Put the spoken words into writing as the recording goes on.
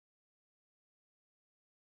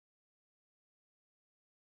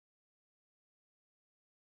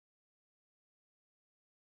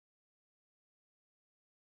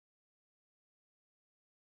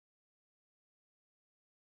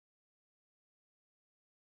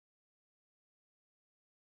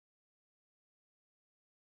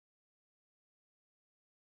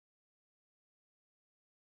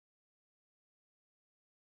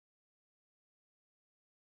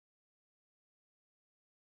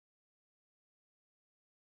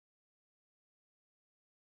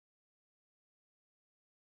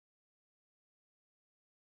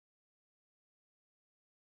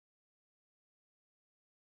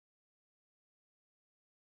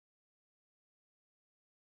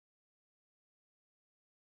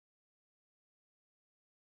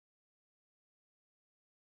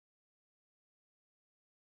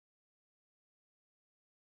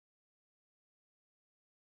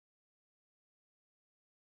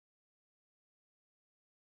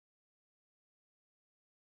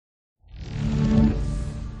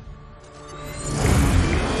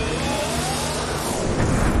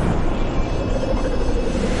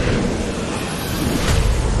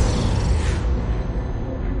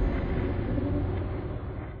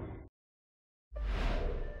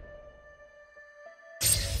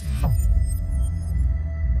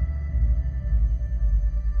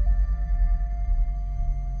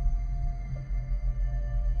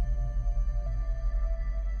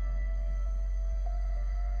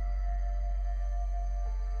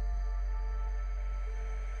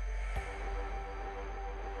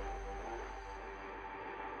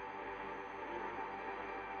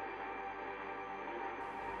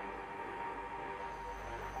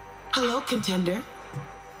Hello, contender.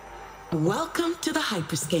 Welcome to the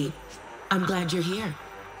Hyper Scape. I'm glad you're here.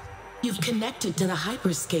 You've connected to the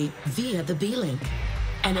Hyper Scape via the B-Link,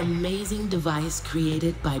 an amazing device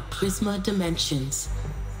created by Prisma Dimensions.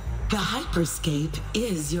 The Hyper Scape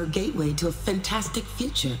is your gateway to a fantastic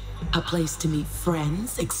future, a place to meet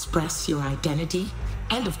friends, express your identity,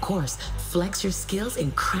 and of course, flex your skills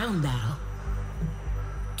in crown battle.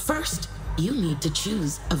 First, you need to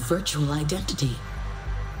choose a virtual identity.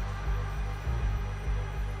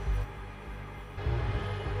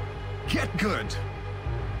 Get good!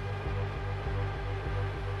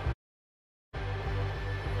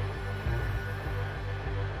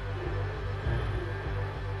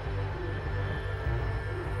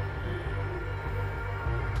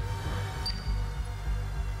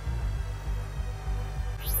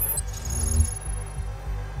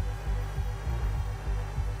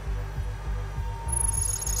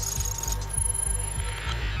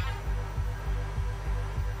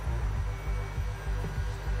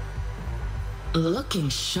 Looking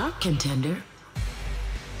sharp, contender.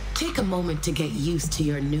 Take a moment to get used to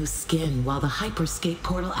your new skin while the Hyper Scape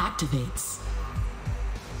portal activates.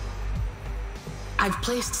 I've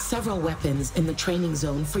placed several weapons in the training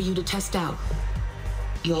zone for you to test out.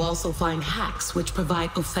 You'll also find hacks which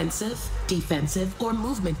provide offensive, defensive, or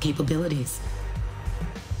movement capabilities.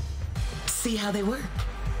 See how they work.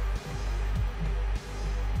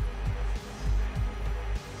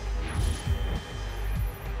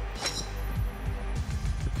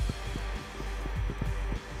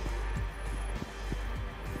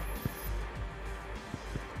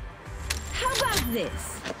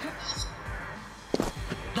 This.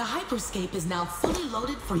 The Hyper Scape is now fully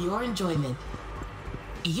loaded for your enjoyment.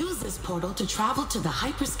 Use this portal to travel to the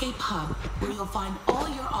Hyper Scape hub, where you'll find all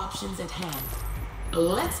your options at hand.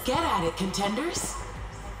 Let's get at it, contenders!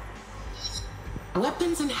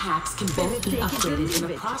 Weapons and hacks can both be upgraded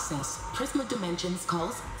in a process Prisma Dimensions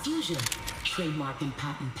calls fusion, trademark and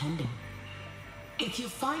patent pending. If you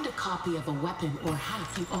find a copy of a weapon or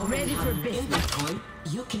hack you already have in your inventory,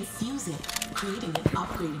 you can fuse it, creating an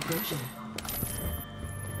upgraded version.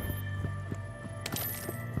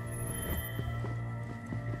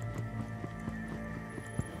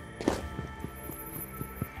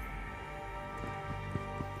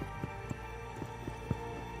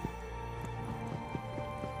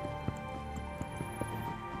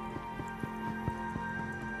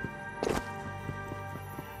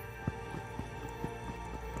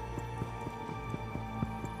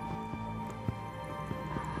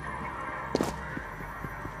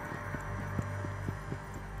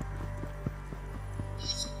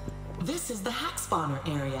 This is the hack spawner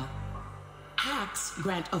area. Hacks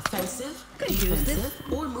grant offensive, defensive,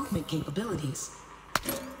 or movement capabilities.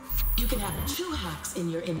 You can have 2 hacks in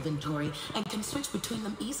your inventory and can switch between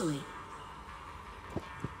them easily.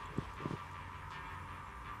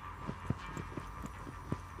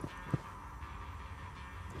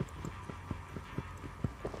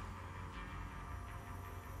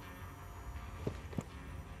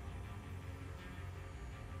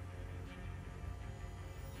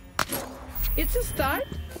 It's a start.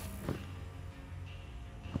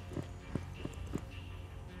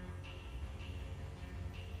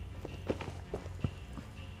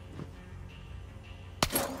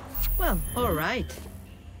 Well, all right.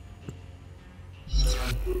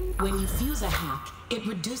 When you fuse a hack, it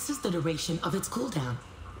reduces the duration of its cooldown.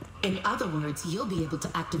 In other words, you'll be able to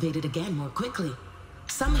activate it again more quickly.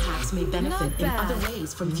 Some hacks may benefit in other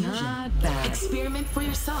ways from fusion. Experiment for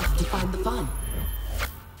yourself to find the fun.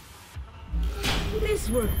 This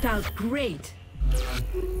worked out great.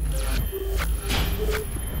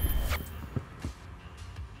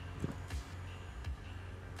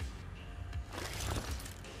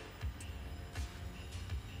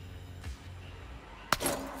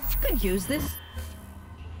 Could use this.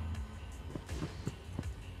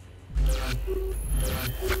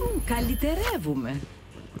 Καλυτερεύουμε.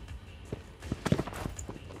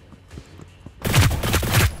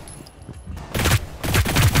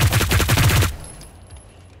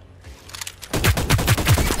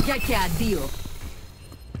 Για και αντίο.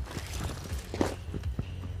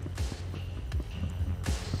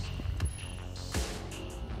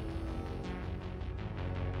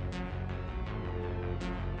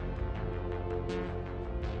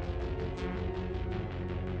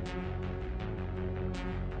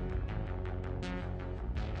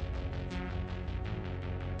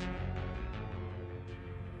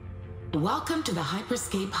 Welcome to the Hyper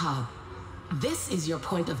Scape Hub. This is your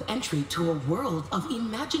point of entry to a world of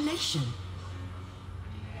imagination.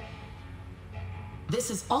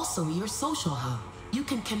 This is also your social hub. You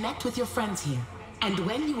can connect with your friends here. And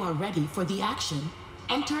when you are ready for the action,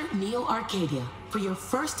 enter Neo Arcadia for your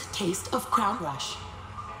first taste of Crown Rush.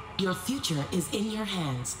 Your future is in your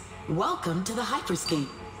hands. Welcome to the Hyper Scape.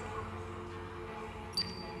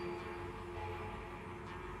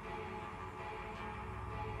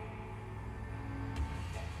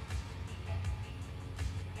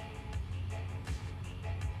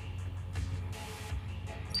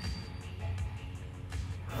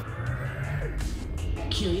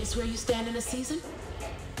 Curious where you stand in a season?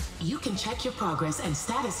 You can check your progress and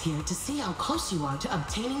status here to see how close you are to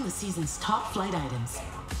obtaining the season's top flight items.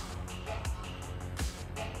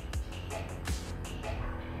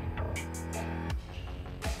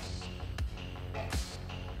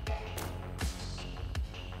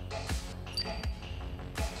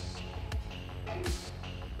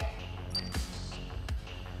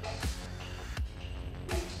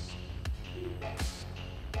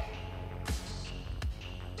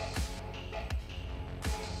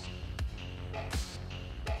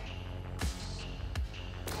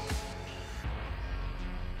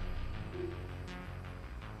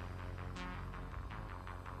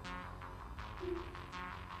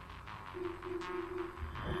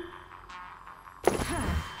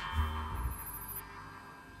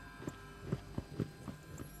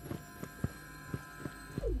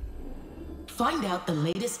 Find out the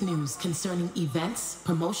latest news concerning events,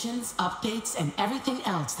 promotions, updates, and everything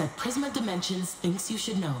else that Prisma Dimensions thinks you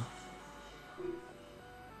should know.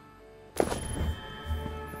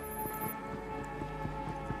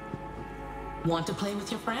 Want to play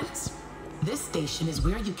with your friends? This station is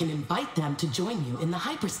where you can invite them to join you in the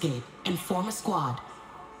Hyper Scape and form a squad.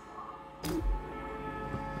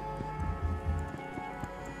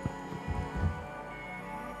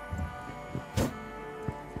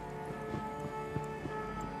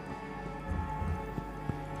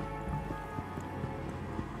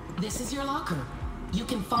 This is your locker. You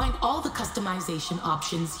can find all the customization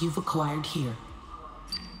options you've acquired here.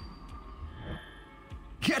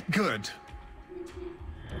 Get good!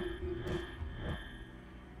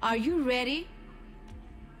 Are you ready?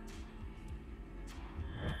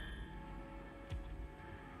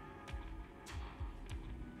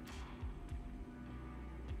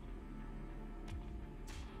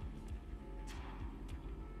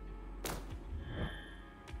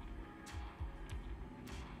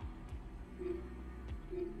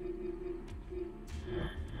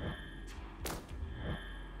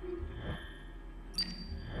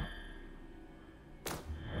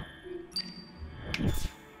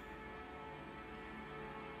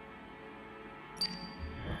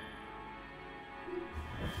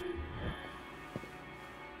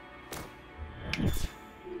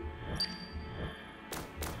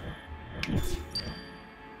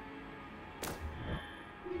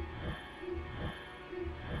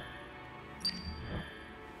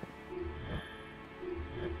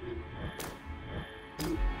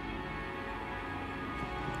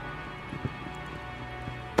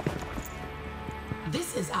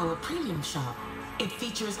 This is our premium shop. It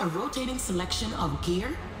features a rotating selection of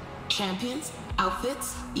gear, champions,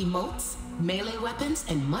 outfits, emotes, melee weapons,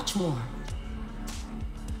 and much more.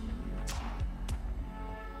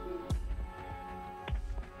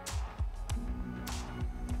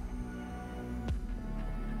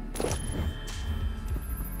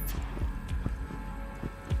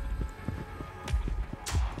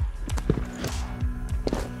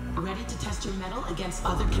 Ready to test your mettle against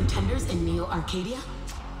other contenders in Neo Arcadia?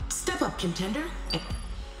 Step up, contender.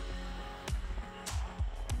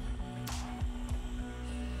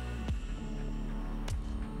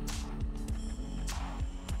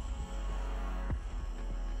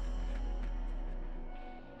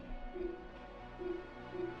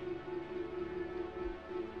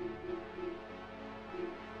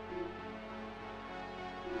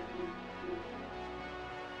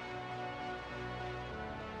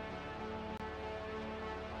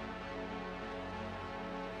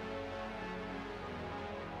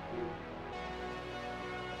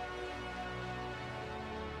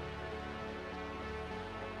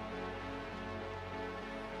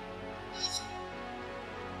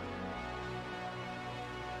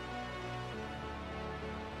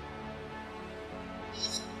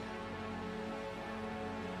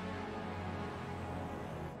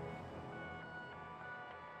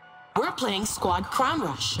 We're playing Squad Crown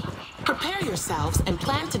Rush. Prepare yourselves and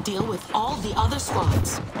plan to deal with all the other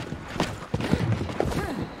squads.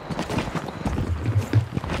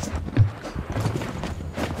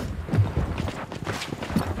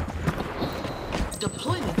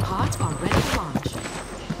 Deployment pods are ready to launch.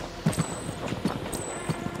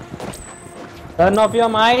 Turn off your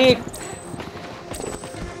mic.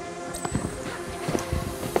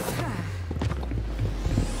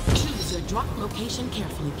 location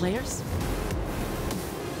carefully, players.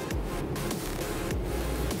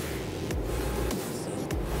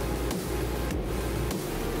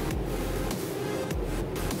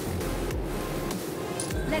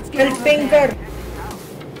 Let's get El over finger. there.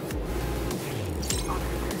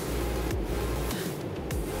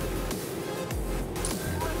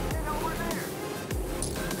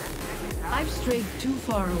 I've strayed too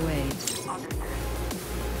far away.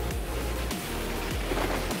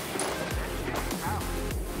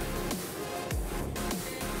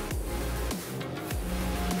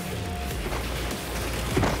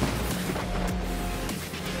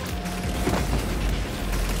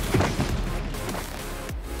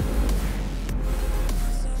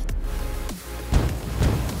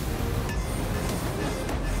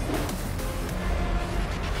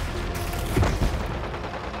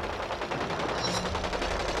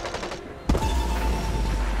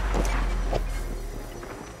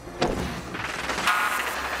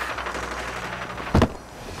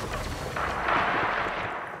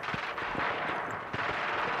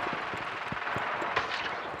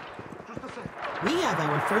 We have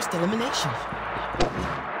our first elimination.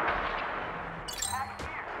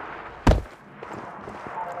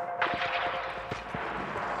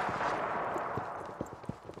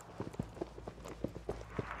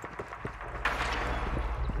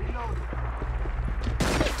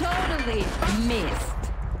 Totally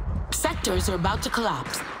missed. Sectors are about to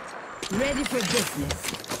collapse. Ready for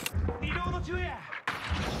business.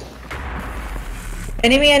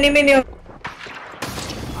 Enemy Neo. E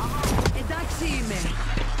taxime.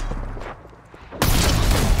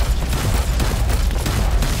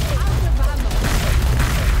 Out of ammo.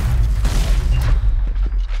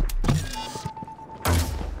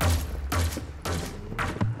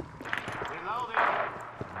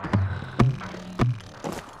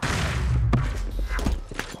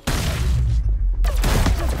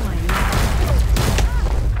 Just my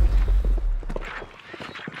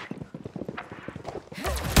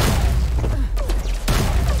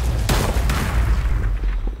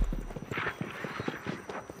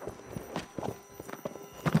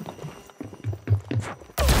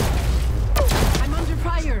I'm under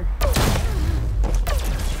fire.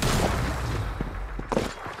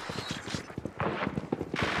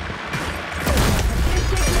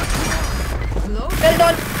 Slow. Well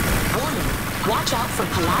done. Warning, watch out for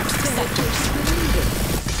collapsed sectors.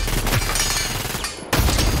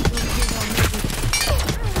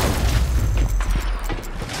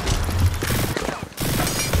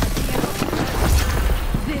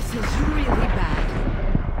 This is really bad.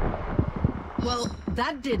 Well,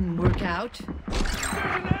 that didn't work out.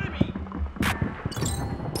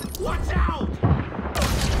 Watch out!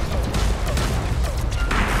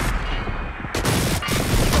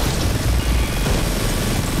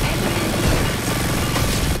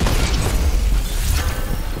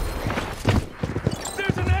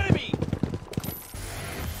 There's an enemy!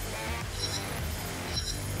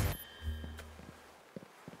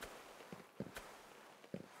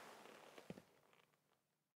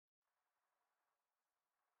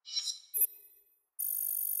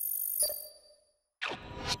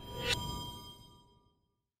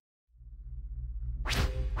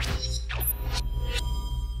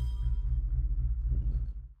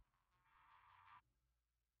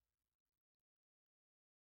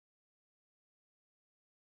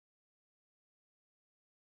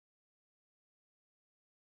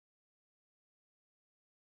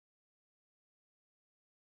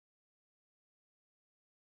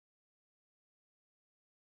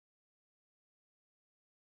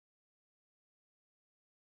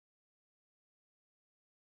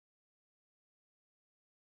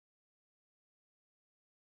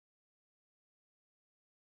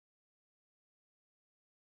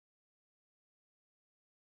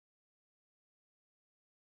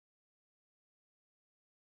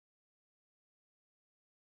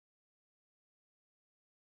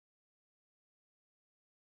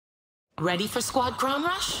 Ready for squad crown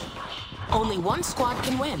rush? Only one squad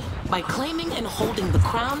can win, by claiming and holding the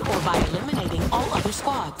crown or by eliminating all other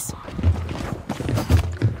squads.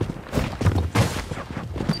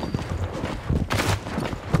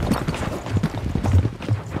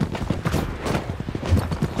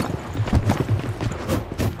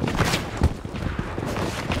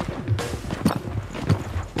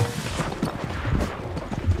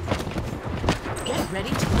 Get ready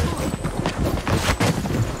to deploy.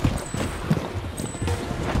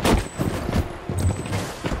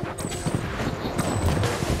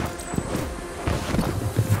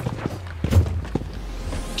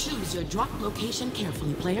 Choose your drop location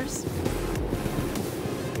carefully, players.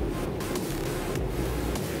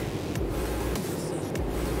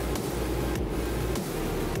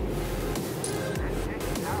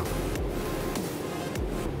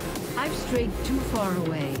 strayed too far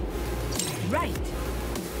away. Right.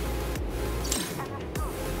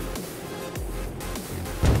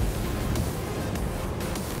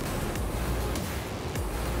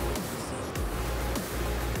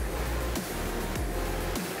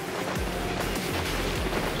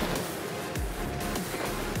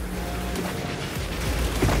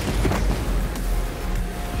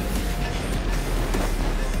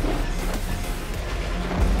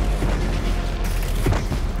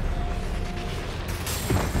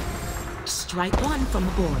 Strike one from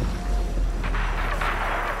the board.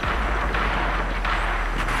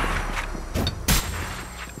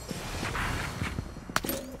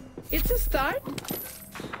 It's a start.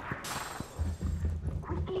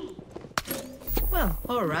 Well,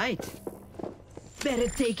 all right. Better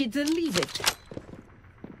take it than leave it.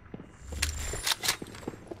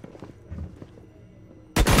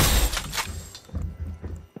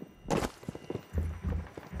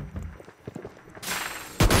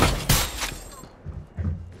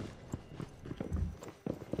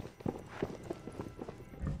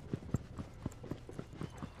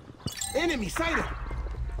 Enemy sighted!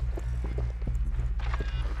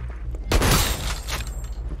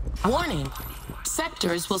 Warning!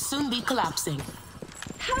 Sectors will soon be collapsing.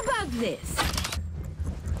 How about this?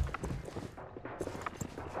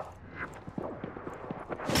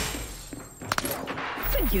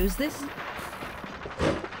 Could use this.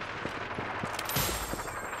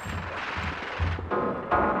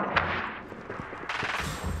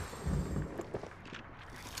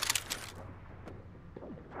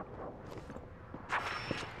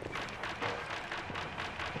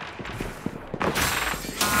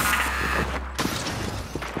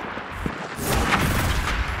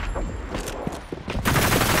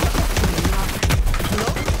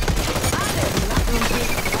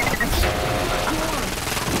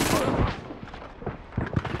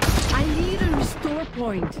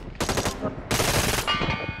 Point.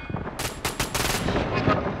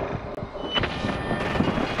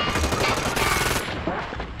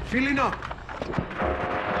 Filling up.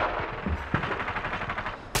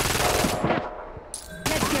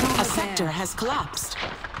 A sector has collapsed.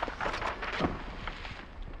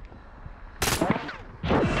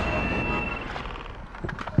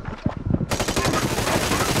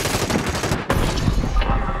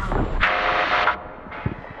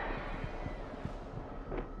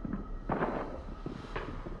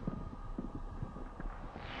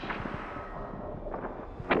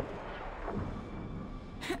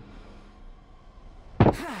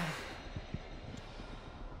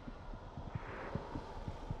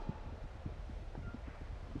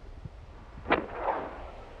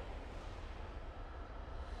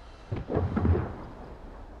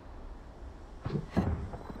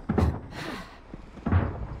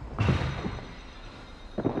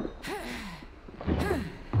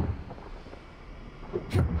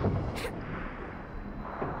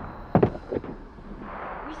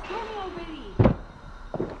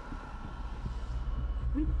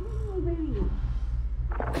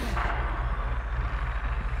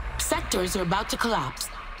 Sectors are about to collapse.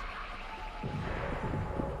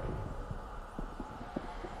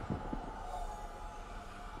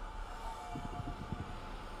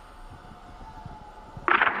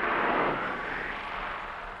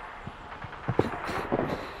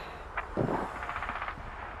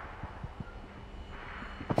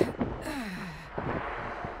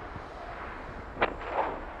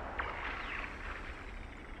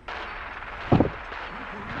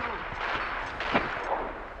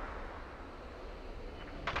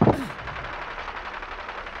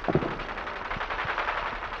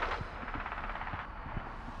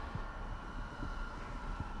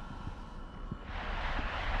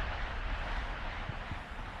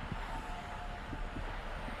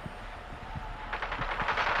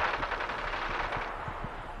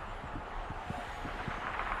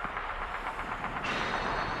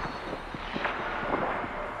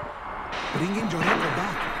 Bringing Joreko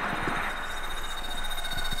back.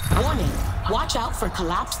 Warning, watch out for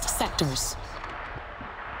collapsed sectors.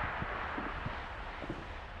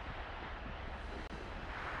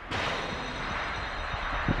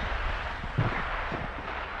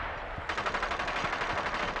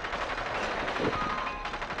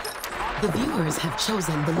 The viewers have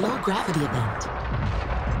chosen the low gravity event.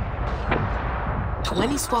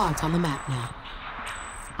 20 squads on the map now.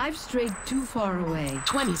 I've strayed too far away.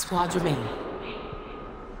 20 squads remain.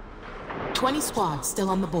 20 squads still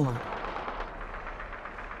on the board.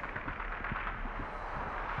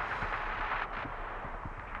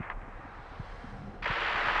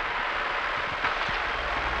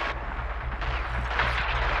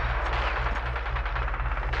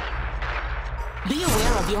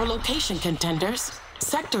 your location, contenders.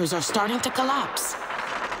 Sectors are starting to collapse.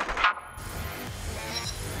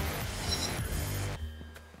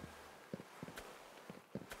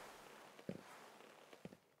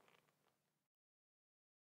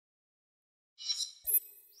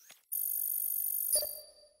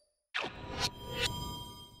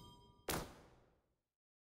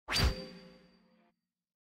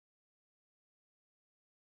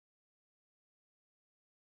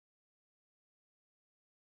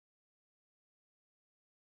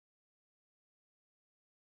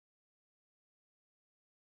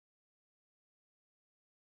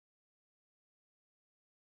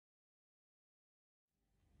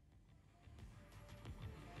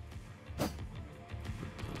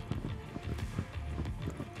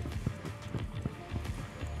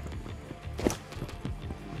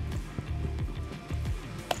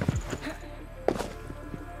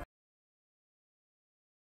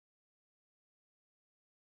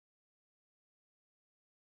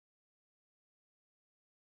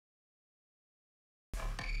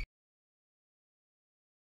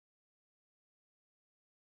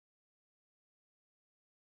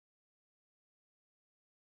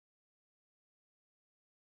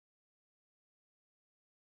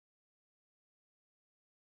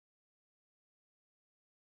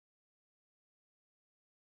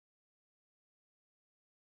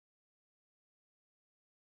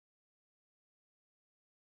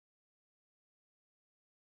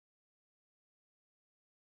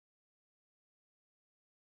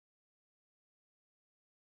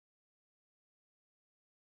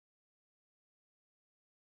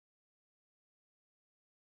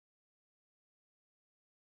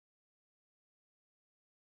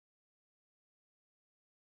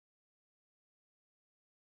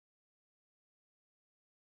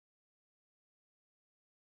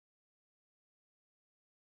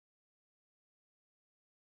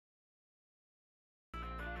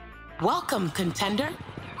 Welcome, contender.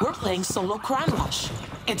 We're playing solo crime rush.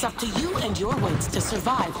 It's up to you and your wits to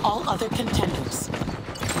survive all other contenders.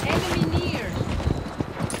 Enemy near.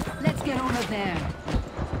 Let's get over there.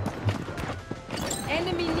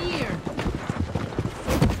 Enemy near.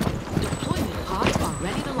 Deployment pods are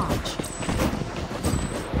ready to launch.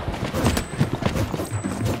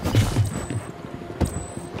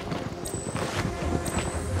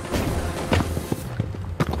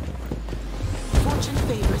 Fortune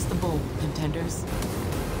favors the bold, contenders.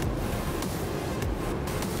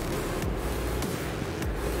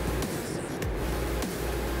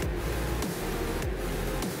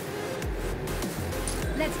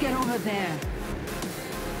 Let's get over there.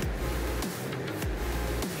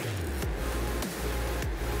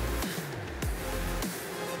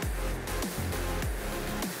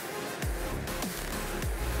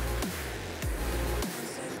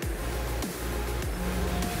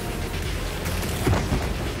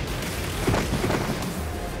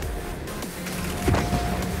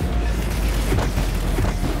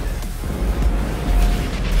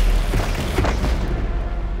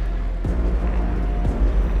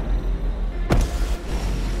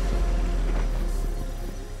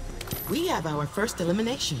 We have our first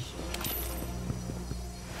elimination.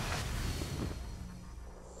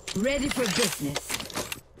 Ready for business.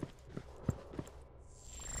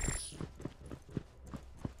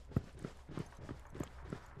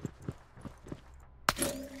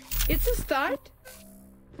 It's a start.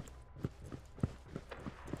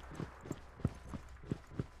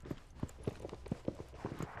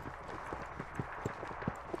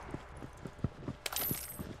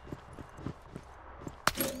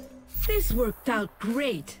 This worked out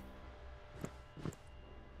great.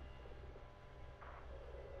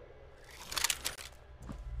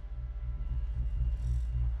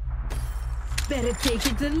 Better take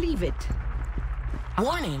it than leave it.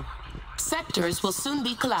 Warning, sectors will soon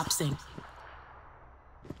be collapsing.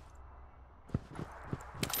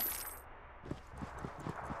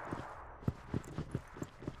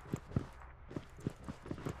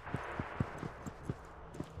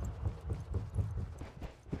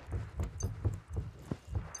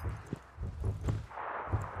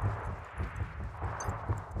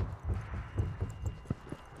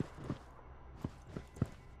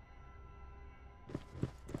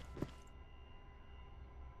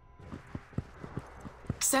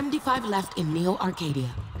 $75 left in Neo Arcadia.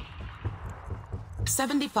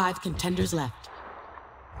 75 contenders left.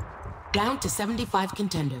 Down to 75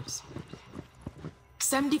 contenders.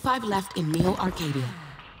 75 left in Neo Arcadia.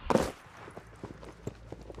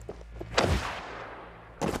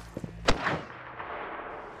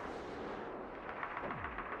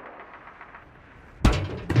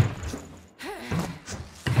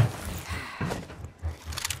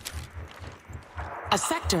 A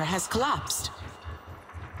sector has collapsed.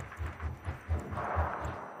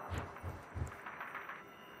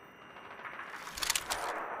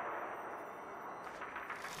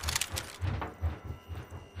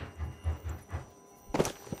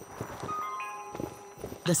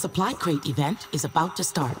 The supply crate event is about to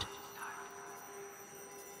start.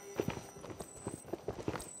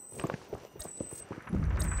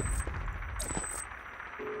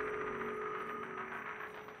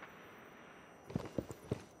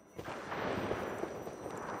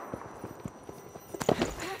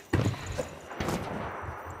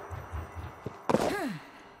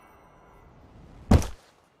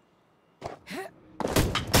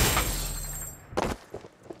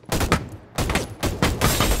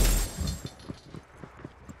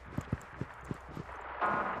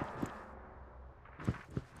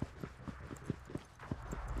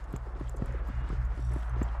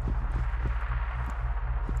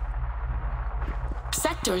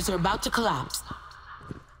 Sectors are about to collapse.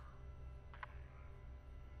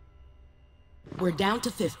 We're down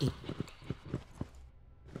to 50.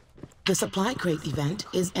 The supply crate event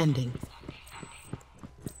is ending.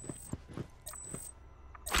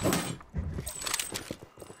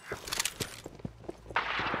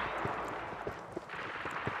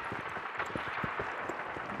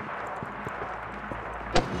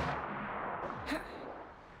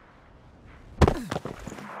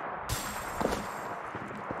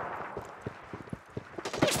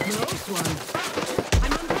 Close one.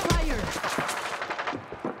 I'm under fire.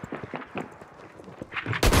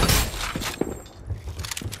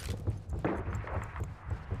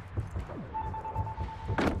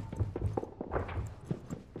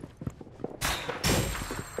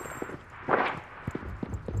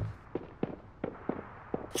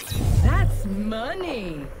 That's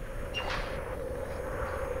money.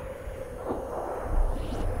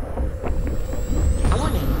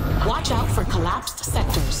 Warning, watch out for collapsed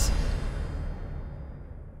sectors.